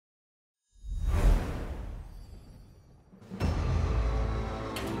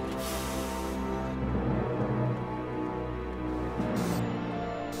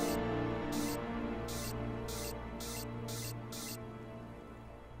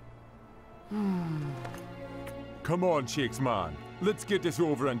Come on, Shakes man. Let's get this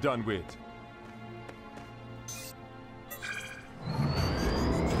over and done with.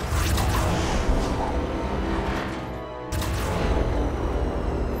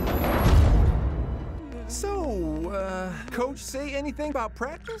 Coach say anything about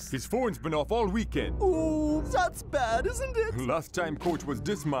practice? His phone's been off all weekend. Ooh, that's bad, isn't it? Last time Coach was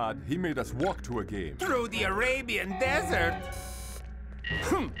this mad, he made us walk to a game. Through the Arabian desert.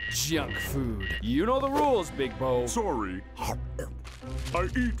 Junk food. You know the rules, Big Bo. Sorry. I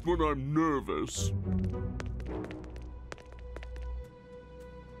eat when I'm nervous.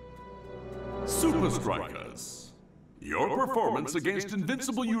 SupaStrikas. Your performance against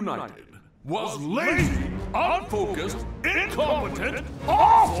Invincible United was lazy, unfocused, incompetent,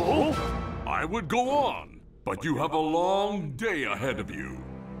 awful! I would go on, but you have a long day ahead of you.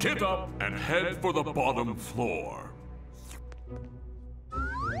 Kit up and head for the bottom floor.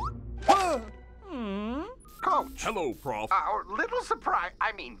 Coach. Hello, Prof. Our little surprise,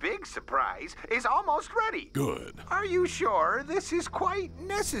 big surprise, is almost ready. Good. Are you sure this is quite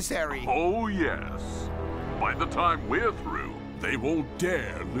necessary? Oh, yes. By the time we're through, they won't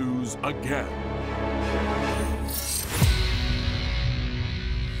dare lose again.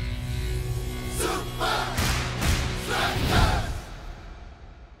 Supa Strikas!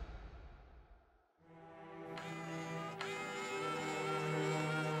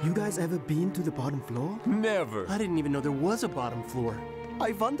 You guys ever been to the bottom floor? Never. I didn't even know there was a bottom floor.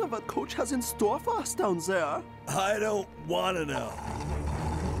 I wonder what Coach has in store for us down there. I don't want to know.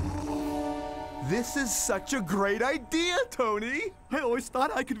 This is such a great idea, Tony! I always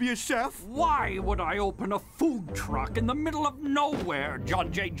thought I could be a chef. Why would I open a food truck in the middle of nowhere,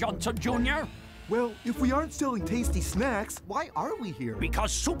 John J. Johnson Jr.? Well, if we aren't selling tasty snacks, why are we here?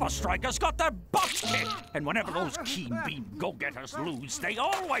 Because Supa Strikas got their butts kicked. And whenever those keen bean go-getters lose, they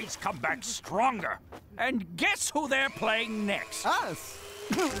always come back stronger. And guess who they're playing next? Us!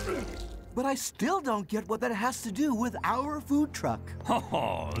 But I still don't get what that has to do with our food truck.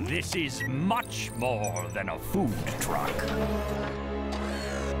 Oh, this is much more than a food truck.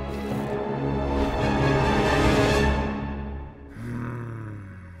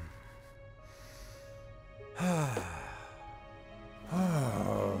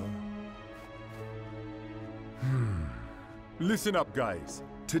 Listen up, guys.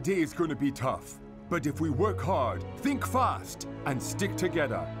 Today is going to be tough. But if we work hard, think fast, and stick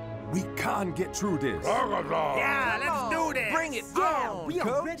together, we can get through this. Yeah, let's do this. Bring it down, we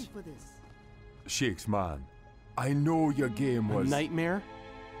are ready for this. Shakes, man, I know your game was... Nightmare?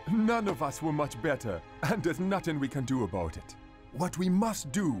 None of us were much better, and there's nothing we can do about it. What we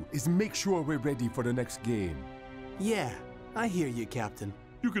must do is make sure we're ready for the next game. Yeah, I hear you, Captain.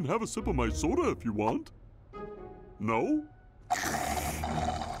 You can have a sip of my soda if you want. No?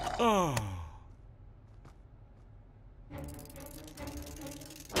 Ah.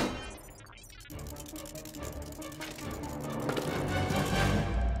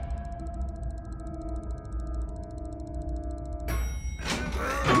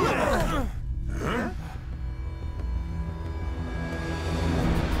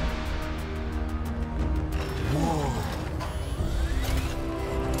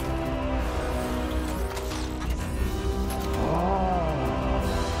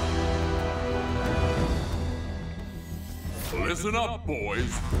 Listen up,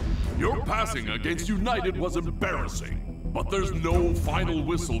 boys. Your passing against United was embarrassing, but there's no final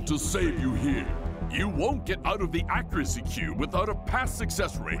whistle to save you here. You won't get out of the accuracy queue without a pass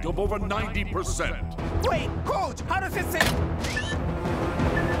success rate of over 90%. Wait, Coach, how does it say?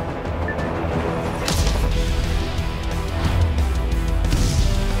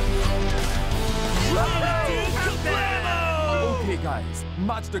 Okay, guys,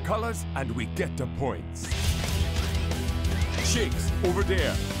 match the colors and we get the points. Shakes, over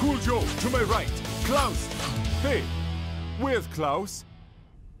there. Cool Joe, to my right. Klaus. Hey, where's Klaus?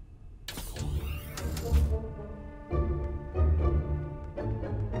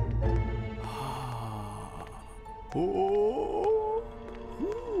 Oh.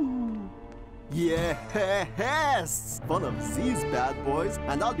 Yes! One of these bad boys,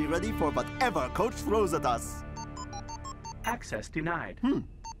 and I'll be ready for whatever Coach throws at us. Access denied.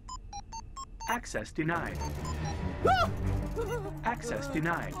 Access denied. Access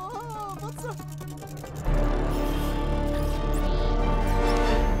denied.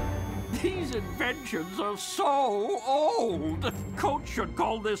 These inventions are so old. Coach should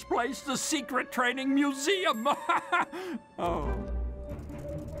call this place the Secret Training Museum. Oh.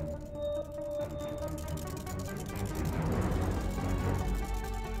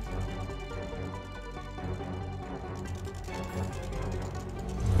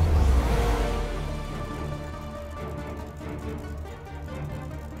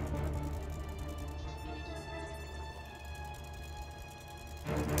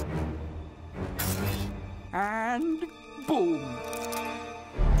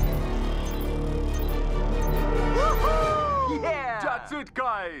 it,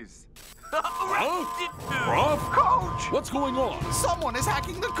 guys! Huh? Prof? Coach! What's going on? Someone is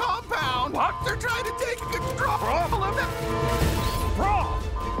hacking the compound. What? They're trying to take control of it. Prof!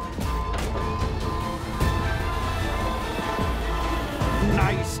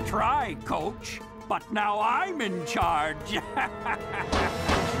 Nice try, Coach. But now I'm in charge.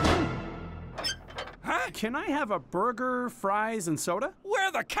 Huh? Can I have a burger, fries, and soda?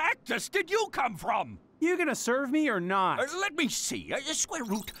 Where the cactus did you come from? You gonna serve me or not? Let me see. Square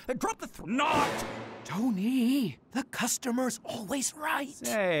root. Drop the not. Tony, the customer's always right.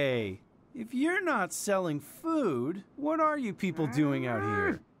 Hey, if you're not selling food, what are you people doing out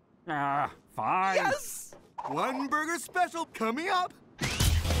here? Fine. Yes! One burger special coming up.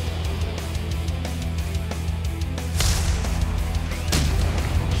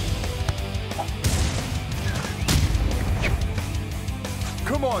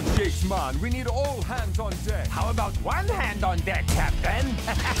 Come on, Jakes, man. We need all hands on deck. How about one hand on deck, Captain?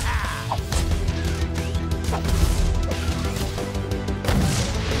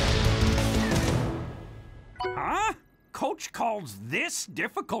 Huh? Coach calls this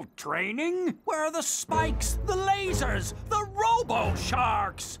difficult training? Where are the spikes, the lasers, the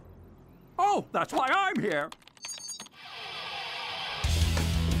robo-sharks? Oh, that's why I'm here.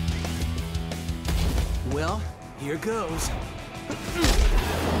 Well, here goes.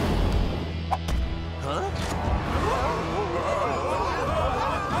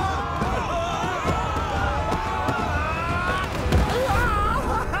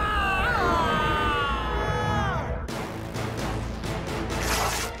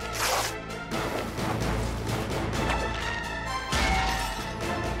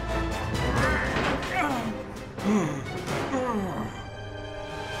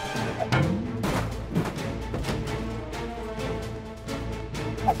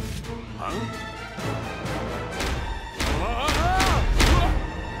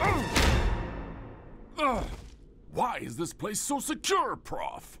 Why is this place so secure,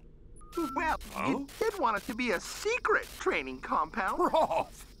 Prof? Well, you did want it to be a secret training compound.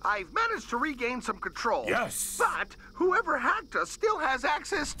 Prof! I've managed to regain some control. Yes! But whoever hacked us still has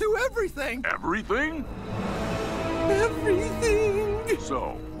access to everything. Everything? Everything!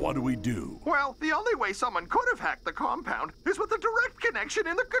 So, what do we do? Well, the only way someone could have hacked the compound is with a direct connection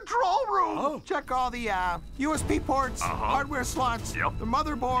in the control room. Oh. Check all the USB ports, hardware slots, Yep. the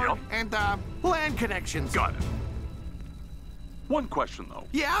motherboard, Yep. and LAN connections. Got it. One question, though.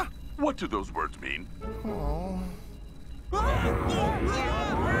 Yeah? What do those words mean?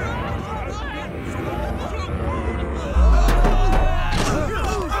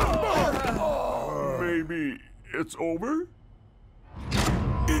 Maybe it's over?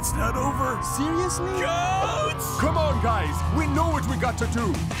 It's not over. Seriously? Come on, guys. We know what we got to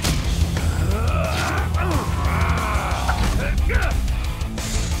do.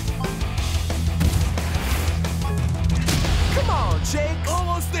 Come on, Jake.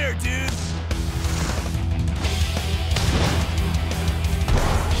 Almost there, dude.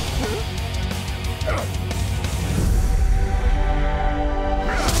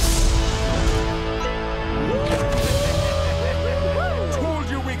 Told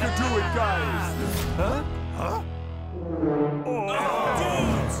you we could do it, guys.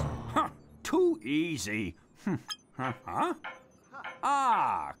 Too easy. Huh?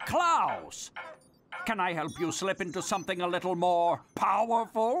 Ah, Klaus. Can I help you slip into something a little more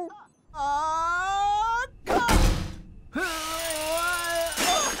powerful?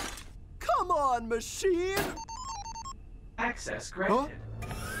 Come on, machine. Access granted.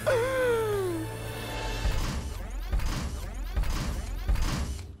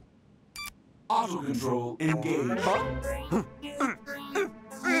 Auto control engaged.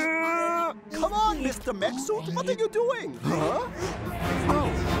 Come on, Mr. Mech Suit. What are you doing? Huh? No.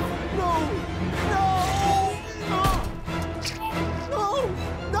 No. No. No.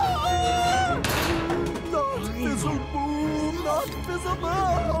 Not visible. Not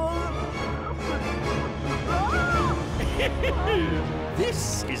visible.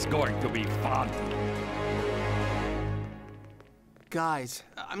 This is going to be fun. Guys,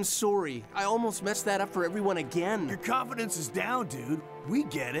 I'm sorry. I almost messed that up for everyone again. Your confidence is down, dude. We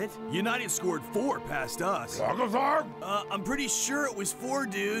get it. United scored 4 past us. I'm pretty sure it was 4,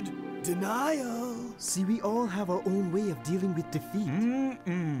 dude. Denial. See, we all have our own way of dealing with defeat.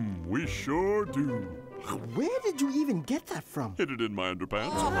 We sure do. Where did you even get that from? Hid it in my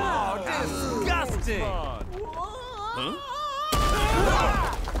underpants. Disgusting!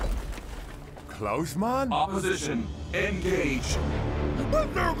 Klaus, man? Opposition engaged.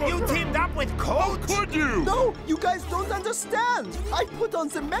 You teamed up with Coach? How could you? No, you guys don't understand. I put on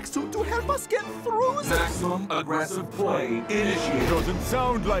the mech suit to help us get through this. Maximum aggressive play initiated. Doesn't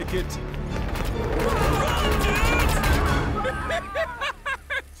sound like it.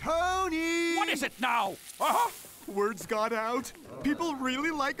 Tony! What is it now? Word's got out. People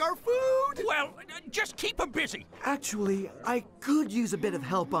really like our food. Well, just keep them busy. Actually, I could use a bit of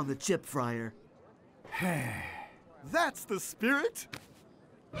help on the chip fryer. That's the spirit.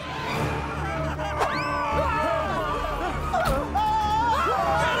 It's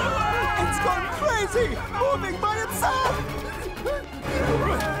gone crazy! Moving by itself!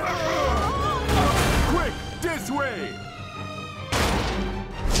 Quick, this way!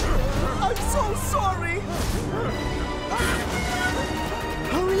 I'm so sorry!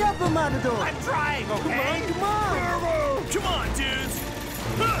 Hurry up, Matador! I'm trying, okay? Come on! Come on, dudes.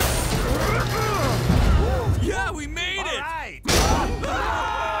 Yeah, we made it. Right.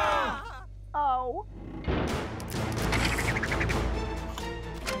 Ow.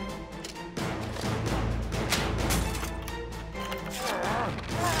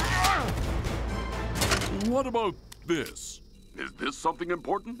 What about this? Is this something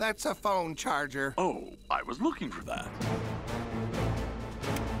important? That's a phone charger. Oh, I was looking for that.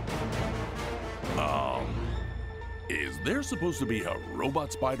 Is there supposed to be a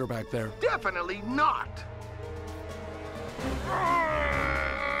robot spider back there? Definitely not.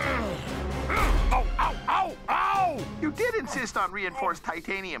 Ow, ow, ow, ow! You did insist on reinforced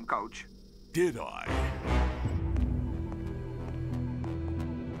titanium, Coach. Did I?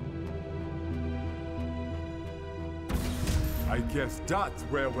 I guess that's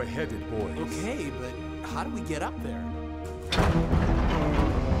where we're headed, boys. Okay, but how do we get up there?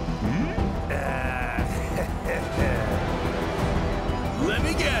 Let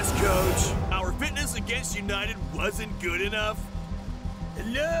me guess, Coach. Our fitness against United wasn't good enough?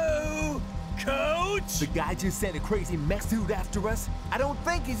 Hello? Coach? The guy just sent a crazy mech suit after us. I don't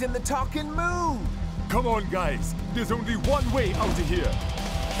think he's in the talking mood. Come on, guys. There's only one way out of here.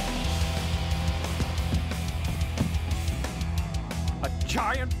 A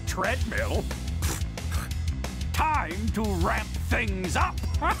giant treadmill? Time to ramp things up!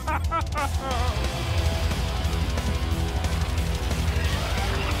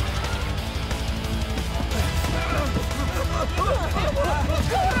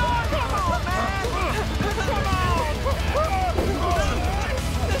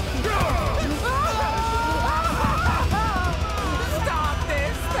 Stop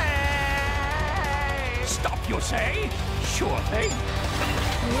this thing! Stop, you say? Sure thing.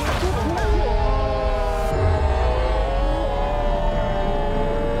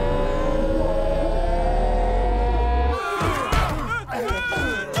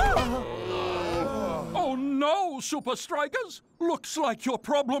 Oh no, Supa Strikas! Looks like your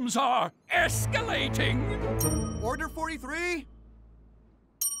problems are escalating. Order 43?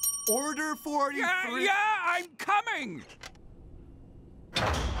 Order 43? Yeah, I'm coming!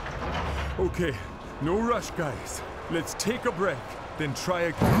 Okay, no rush, guys. Let's take a break, then try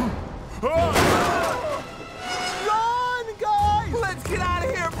again. Ah! Run, guys! Let's get out of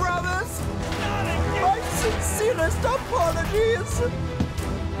here, brothers! My sincerest apologies!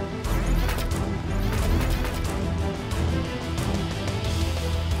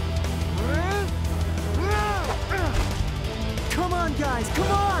 Come on, guys,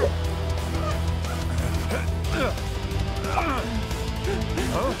 come on!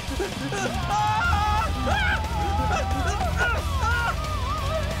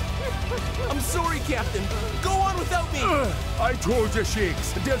 I'm sorry, Captain. Go on without me. I told you,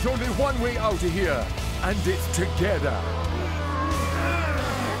 Shakes, there's only one way out of here, and it's together.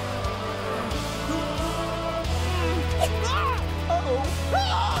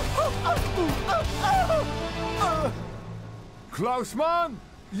 Klausman,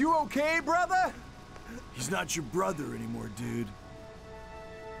 You okay, brother? He's not your brother anymore, dude.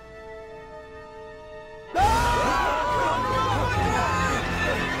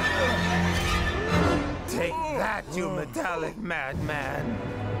 Take that, you metallic madman.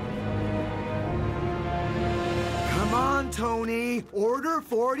 Come on, Tony. Order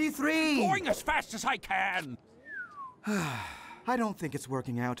 43. Going as fast as I can. I don't think it's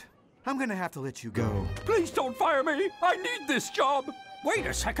working out. I'm gonna have to let you go. Please don't fire me. I need this job. Wait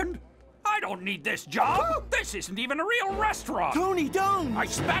a second. I don't need this job. This isn't even a real restaurant. Tony, don't! I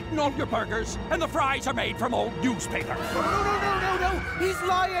spat in all your burgers, and the fries are made from old newspaper. No! He's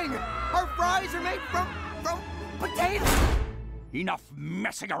lying! Our fries are made from potatoes! Enough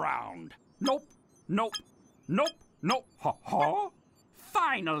messing around. Nope. Ha-ha.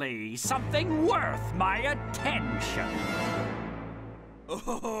 Finally, something worth my attention.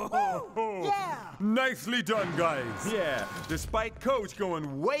 Yeah! Nicely done, guys. Yeah, despite Coach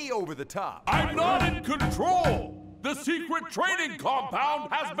going way over the top. I'm not in control! The secret training compound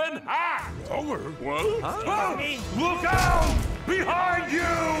has been hacked! Over? What? Ah, look out! Behind you!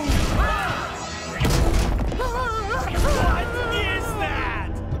 What is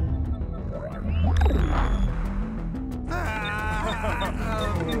that?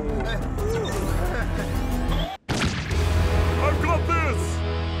 I've got this!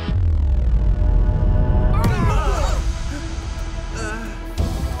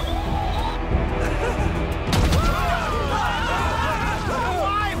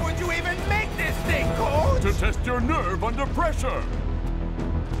 Why would you even make this thing, Coach? To test your nerve under pressure!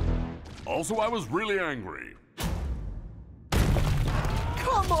 Also, I was really angry.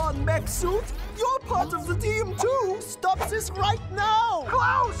 Come on, Mech Suit! You're part of the team too! Stop this right now!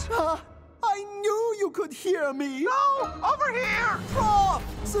 Klaus! I knew you could hear me! No! Over here! Prof!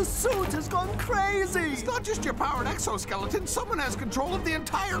 The suit has gone crazy! It's not just your powered exoskeleton. Someone has control of the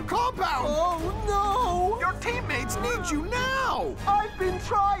entire compound. Oh no! Your teammates need you now. I've been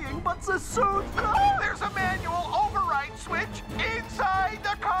trying, but the suit... There's a manual override switch inside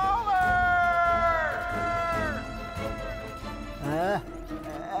the collar!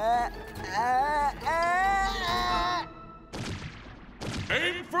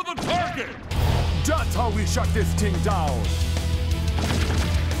 Aim for the target! That's how we shut this thing down.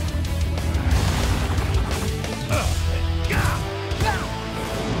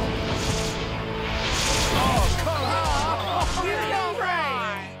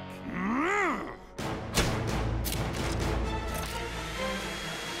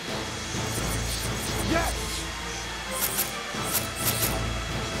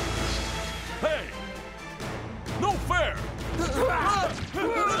 Hey! No fair!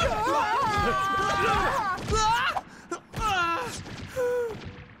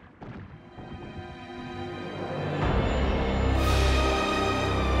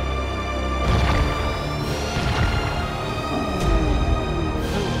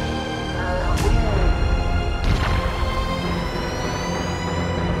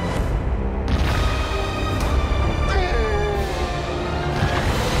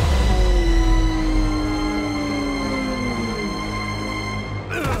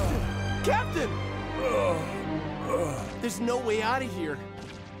 Captain! There's no way out of here.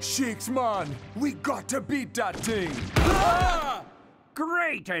 Shakes, man, we got to beat that thing.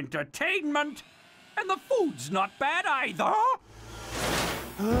 Great entertainment! And the food's not bad either!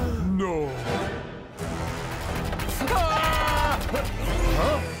 No.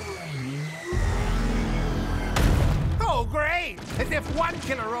 Oh, great! As if one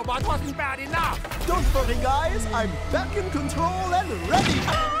killer robot wasn't bad enough. Don't worry, guys. I'm back in control and ready.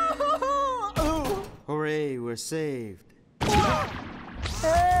 Hooray, we're saved.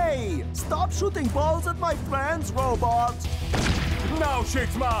 Hey! Stop shooting balls at my friends, robot! Now,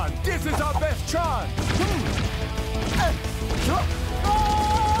 Shakes, man, this is our best chance.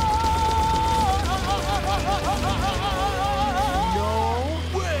 No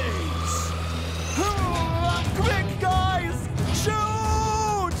ways! Quick, guys!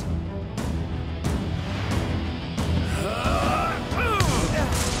 Shoot!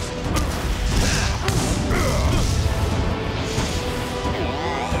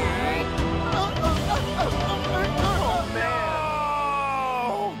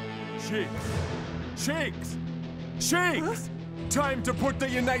 Shakes! Shakes! Time to put the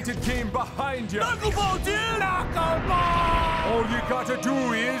United game behind you! Knuckleball, dude! Knuckleball! All you gotta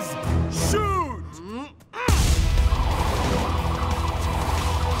do is shoot!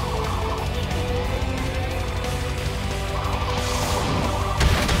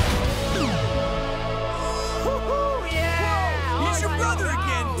 He's your brother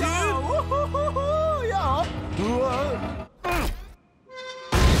again, dude!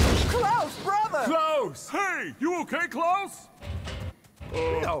 Klaus, brother! Klaus! Hey, you okay, Klaus?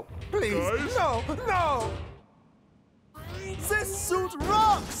 No, please, Guys? no! This suit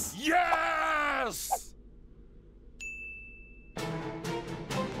rocks! Yes!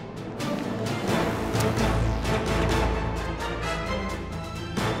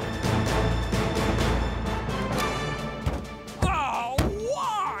 Oh,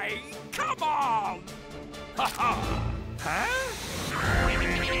 why? Come on! Huh?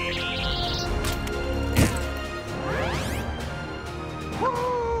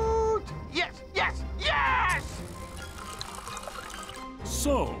 Woot! Yes, yes, yes!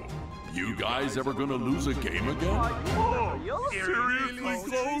 So, you guys ever gonna lose a game again? Seriously,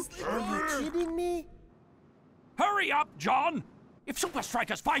 Klaus? Are you kidding me? Hurry up, John! If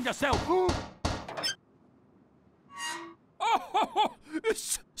SupaStrikas find us, they'll... Oh,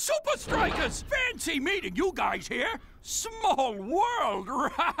 SupaStrikas! Fancy meeting you guys here. Small world,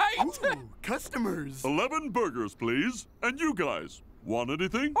 right? Ooh, customers. 11 burgers, please. And you guys, want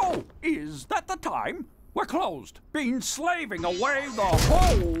anything? Oh, is that the time? We're closed. Been slaving away the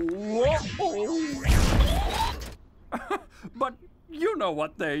whole... But you know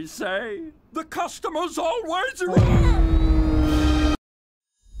what they say. The customer's always...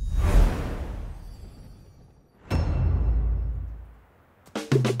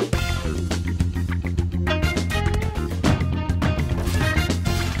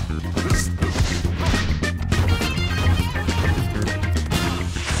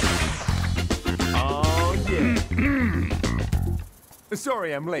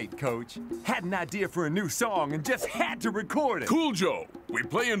 Sorry I'm late, Coach. Had an idea for a new song and just had to record it. Cool Joe, we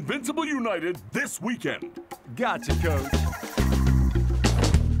play Invincible United this weekend. Gotcha, Coach.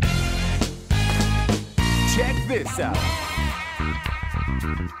 Check this out.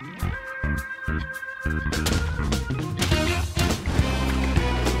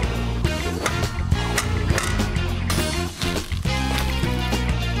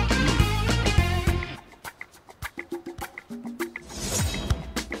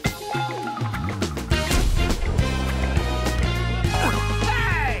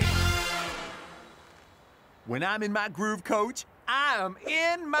 When I'm in my groove, Coach, I'm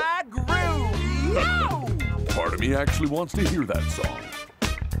in my groove. Yo! Part of me actually wants to hear that song.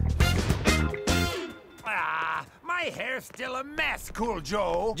 Ah, my hair's still a mess, Cool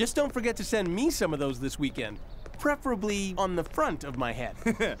Joe. Just don't forget to send me some of those this weekend. Preferably on the front of my head.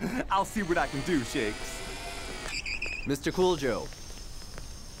 I'll see what I can do, Shakes. Mr. Cool Joe.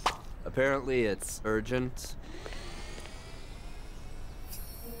 Apparently it's urgent.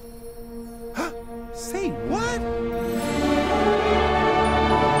 Say what?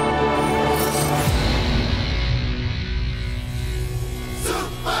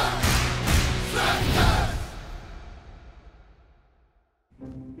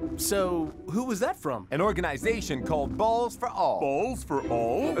 So, who was that from? An organization called Balls for All. Balls for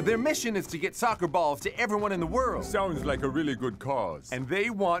All? Their mission is to get soccer balls to everyone in the world. Sounds like a really good cause. And they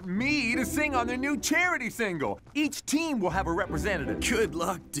want me to sing on their new charity single. Each team will have a representative. Good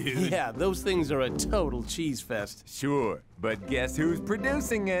luck, dude. Yeah, those things are a total cheese fest. Sure, but guess who's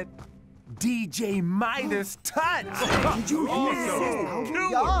producing it? DJ Midas Touch! Did you hear him?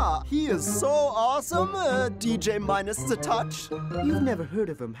 Yeah, he is so awesome, DJ minus the touch. You've never heard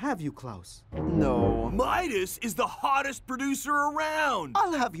of him, have you, Klaus? No. Midas is the hottest producer around.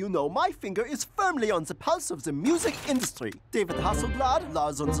 I'll have you know, my finger is firmly on the pulse of the music industry. David Hasselblad,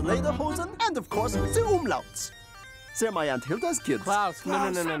 Lars und the Lederhosen, and of course, the Umlauts. They're my Aunt Hilda's kids. Klaus, no.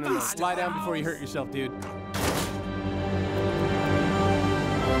 Lie down before you hurt yourself, dude.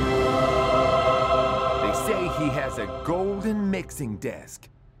 They say he has a golden mixing desk,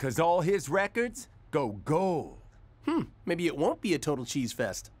 'cause all his records go gold. Maybe it won't be a total cheese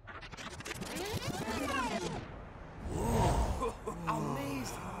fest.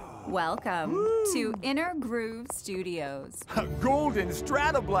 Welcome to Inner Groove Studios. A golden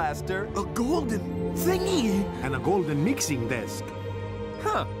Stratoblaster. A golden thingy. And a golden mixing desk.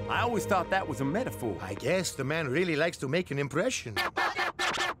 Huh, I always thought that was a metaphor. I guess the man really likes to make an impression.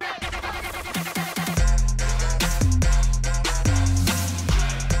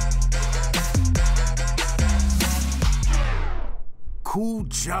 Cool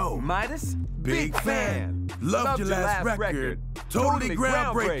Joe. Midas? Big fan. Loved your last record. Totally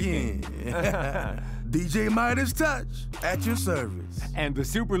groundbreaking. DJ Midas Touch, at your service. And the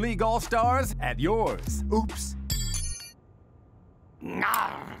Super League All-Stars at yours. Oops.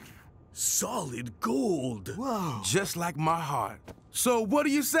 Solid gold. Wow. Just like my heart. So what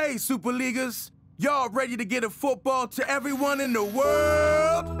do you say, Super Leaguers? Y'all ready to get a football to everyone in the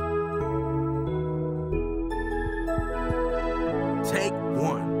world? Take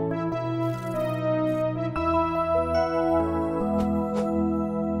one.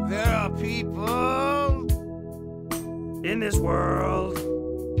 There are people in this world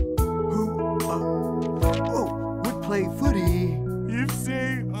Who would play footy if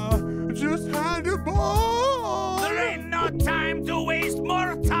they just had a ball. There ain't no time to waste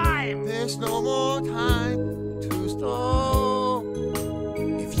more time. There's no more time to stall.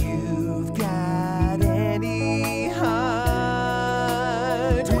 If you've got any heart,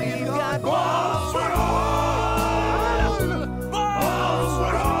 we've got balls for all. Balls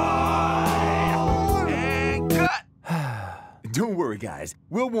for all. And cut. Don't worry, guys.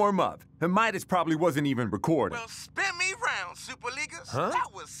 We'll warm up. Midas probably wasn't even recording. Well, spin me round, Super Leaguers. Huh? That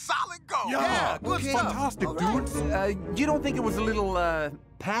was solid gold. Yeah, it was fantastic, dude. You don't think it was a little,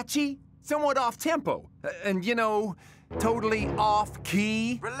 patchy? Somewhat off-tempo? And, you know, Totally off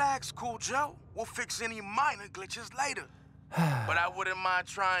key? Relax, Cool Joe. We'll fix any minor glitches later. But I wouldn't mind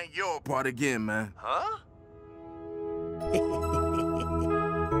trying your part again, man. Huh?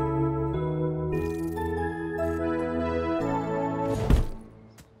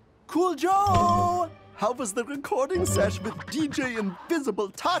 Cool Joe! How was the recording sesh with DJ Invisible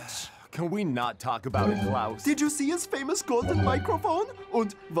Touch? Can we not talk about it, Klaus? Did you see his famous golden microphone?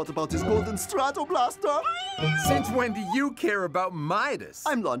 And what about his golden Stratoblaster? Since when do you care about Midas?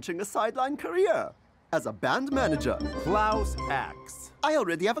 I'm launching a sideline career as a band manager. Klaus acts. I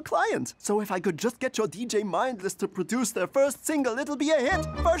already have a client, so if I could just get your DJ Mindless to produce their first single, it'll be a hit,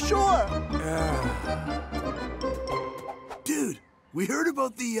 for sure! Dude, we heard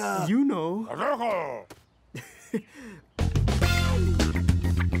about the, You know.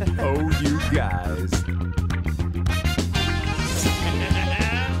 Oh, you guys.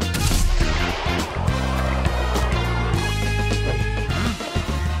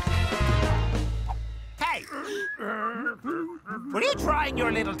 Hey! Were you trying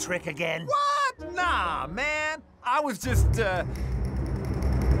your little trick again? What? Nah, man. I was just,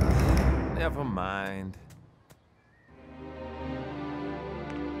 never mind.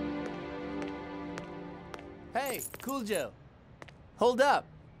 Hey, Cool Joe. Hold up.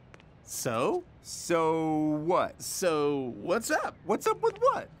 So? So what? So, what's up? What's up with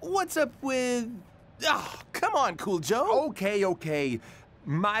what? What's up with... Oh, come on, Cool Joe. Okay.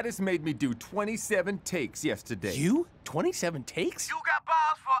 Midas made me do 27 takes yesterday. You? 27 takes? You got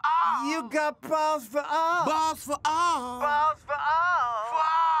balls for all. You got balls for all. balls for all? Balls for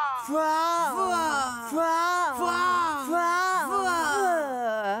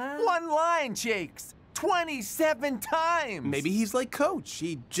all. One line, Jakes. 27 times. Maybe he's like Coach.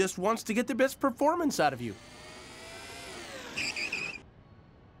 He just wants to get the best performance out of you.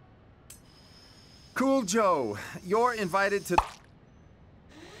 Cool Joe, you're invited to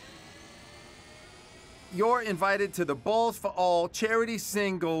the Balls for All charity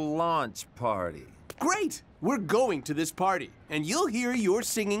single launch party. Great! We're going to this party, and you'll hear your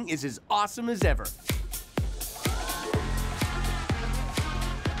singing is as awesome as ever.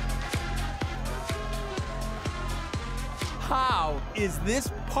 How is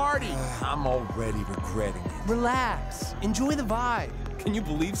this party? I'm already regretting it. Relax. Enjoy the vibe. Can you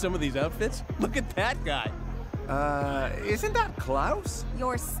believe some of these outfits? Look at that guy. Isn't that Klaus?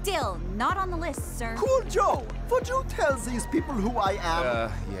 You're still not on the list, sir. Cool Joe, would you tell these people who I am?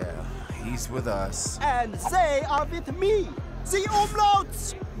 Yeah. He's with us. And they are with me, the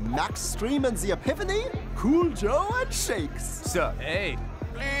Umlauts! Max Stream and the Epiphany, Cool Joe and Shakes. Sir. Hey.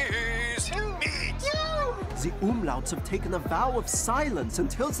 Please meet. The Umlauts have taken a vow of silence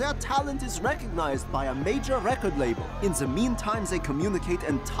until their talent is recognized by a major record label. In the meantime, they communicate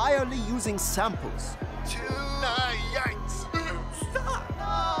entirely using samples.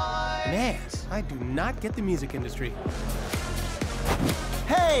 Man, I do not get the music industry.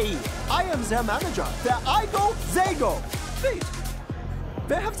 Hey, I am their manager. Where I go, they go. Wait,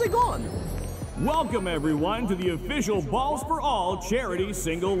 where have they gone? Welcome, everyone, to the official Balls for All charity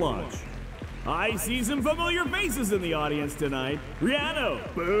single launch. I see some familiar faces in the audience tonight.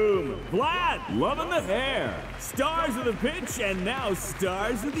 Rihanna, boom. Vlad, loving the hair. Stars of the pitch, and now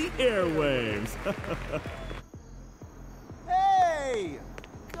stars of the airwaves. Hey,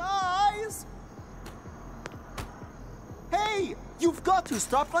 guys. Hey, you've got to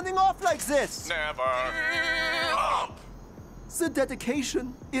stop running off like this. Never. The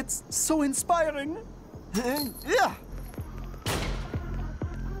dedication, it's so inspiring. Yeah.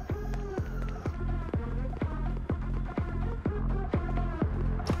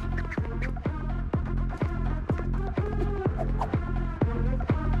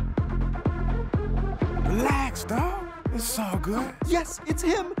 Relax, dog. It's all good. Yes, it's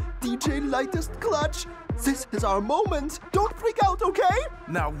him, DJ Lightest Clutch. This is our moment. Don't freak out, okay?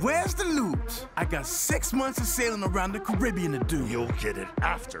 Now, where's the loot? I got 6 months of sailing around the Caribbean to do. You'll get it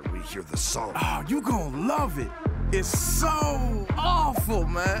after we hear the song. Oh, you gonna love it. It's so awful,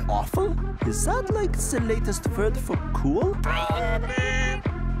 man. Awful? Is that like the latest word for cool?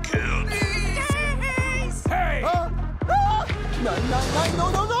 Hey! No!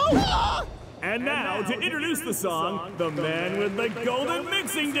 And now, to introduce the song, the man with the golden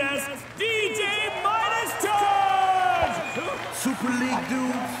mixing desk, DJ Midas Touch! Super League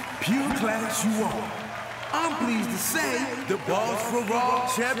dudes, pure class you are. I'm pleased to say the Balls for All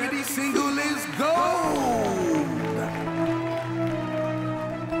charity single is gold.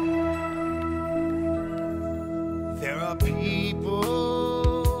 There are people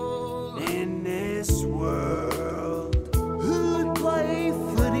in this world who'd play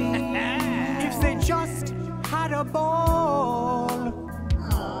footy if they just had a ball.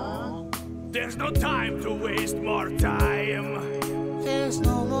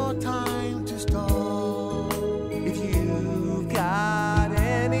 no time to stop. If you've got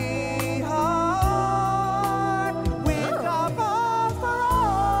any heart, we've got balls for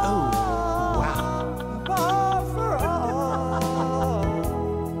all. Oh, wow. Balls for all.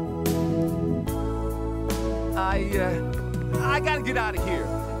 I gotta get out of here.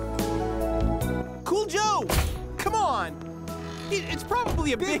 Cool Joe! Come on! It's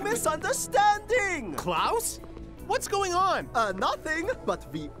probably a Big misunderstanding! Klaus? What's going on? Nothing,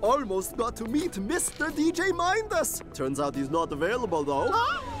 but we almost got to meet Mr. DJ Mindus. Turns out he's not available, though.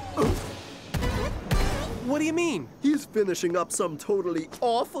 What do you mean? He's finishing up some totally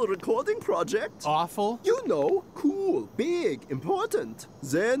awful recording project. Awful? You know, cool, big, important.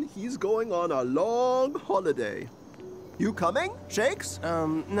 Then he's going on a long holiday. You coming, Shakes?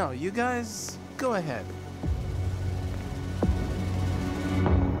 No, you guys go ahead.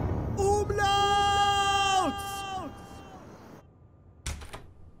 Umlauts!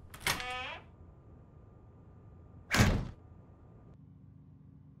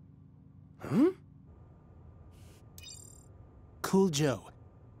 Huh? Cool Joe.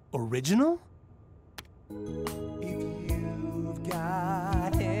 Original? If you've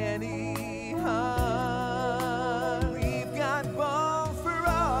got any heart, we've got balls for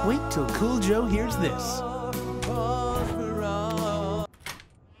all. Wait till Cool Joe hears this. Balls for all.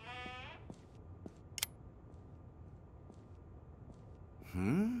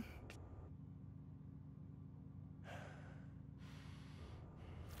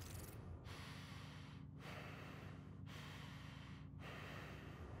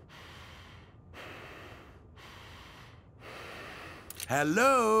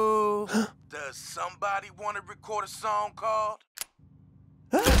 Hello? Does somebody want to record a song called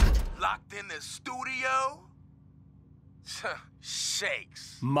Locked in the Studio?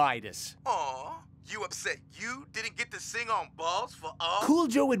 Shakes. Midas. Aw, you upset you didn't get to sing on Balls for All? Cool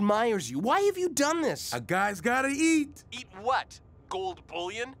Joe admires you. Why have you done this? A guy's gotta eat. Eat what? Gold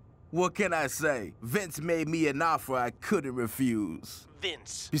bullion? What can I say? Vince made me an offer I couldn't refuse.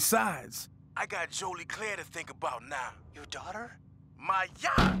 Vince. Besides, I got Jolie Claire to think about now. Your daughter? My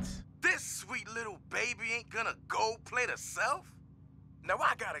yacht! This sweet little baby ain't gonna gold plate herself? Now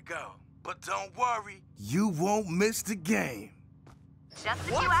I gotta go. But don't worry, you won't miss the game. Just a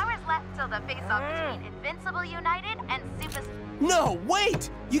few hours left till the face-off between Invincible United and Supa. No,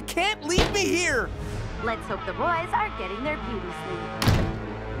 wait! You can't leave me here! Let's hope the boys are getting their beauty sleep.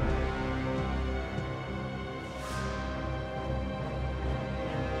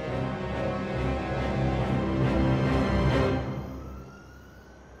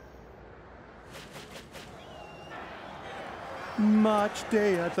 Match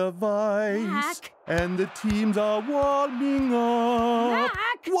day at the Vice, Mac. and the teams are warming up.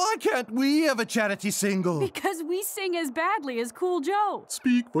 Mac! Why can't we have a charity single? Because we sing as badly as Cool Joe.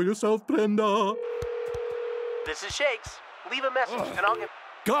 Speak for yourself, Brenda. This is Shakes. Leave a message and I'll get...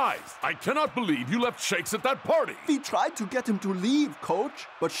 Guys, I cannot believe you left Shakes at that party. We tried to get him to leave, Coach,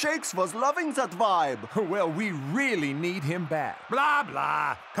 but Shakes was loving that vibe. Well, we really need him back. Blah,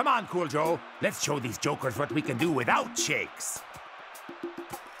 blah. Come on, Cool Joe. Let's show these jokers what we can do without Shakes.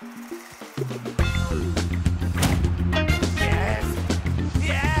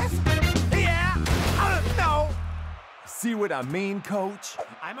 No. See what I mean, Coach?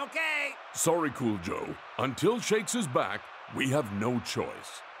 I'm okay. Sorry, Cool Joe. Until Shakes is back, we have no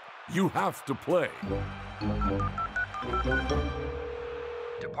choice. You have to play.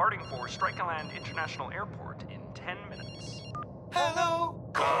 Departing for Strikerland International Airport in 10 minutes. Hello,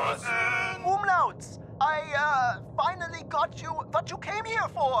 cousin. Umlauts, I finally got you what you came here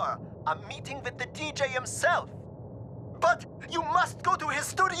for. A meeting with the DJ himself. But you must go to his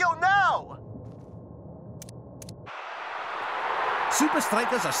studio now.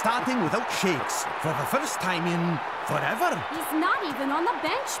 SupaStrikas are starting without Shakes for the first time in forever. He's not even on the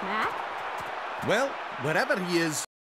bench, Mac. Well, wherever he is,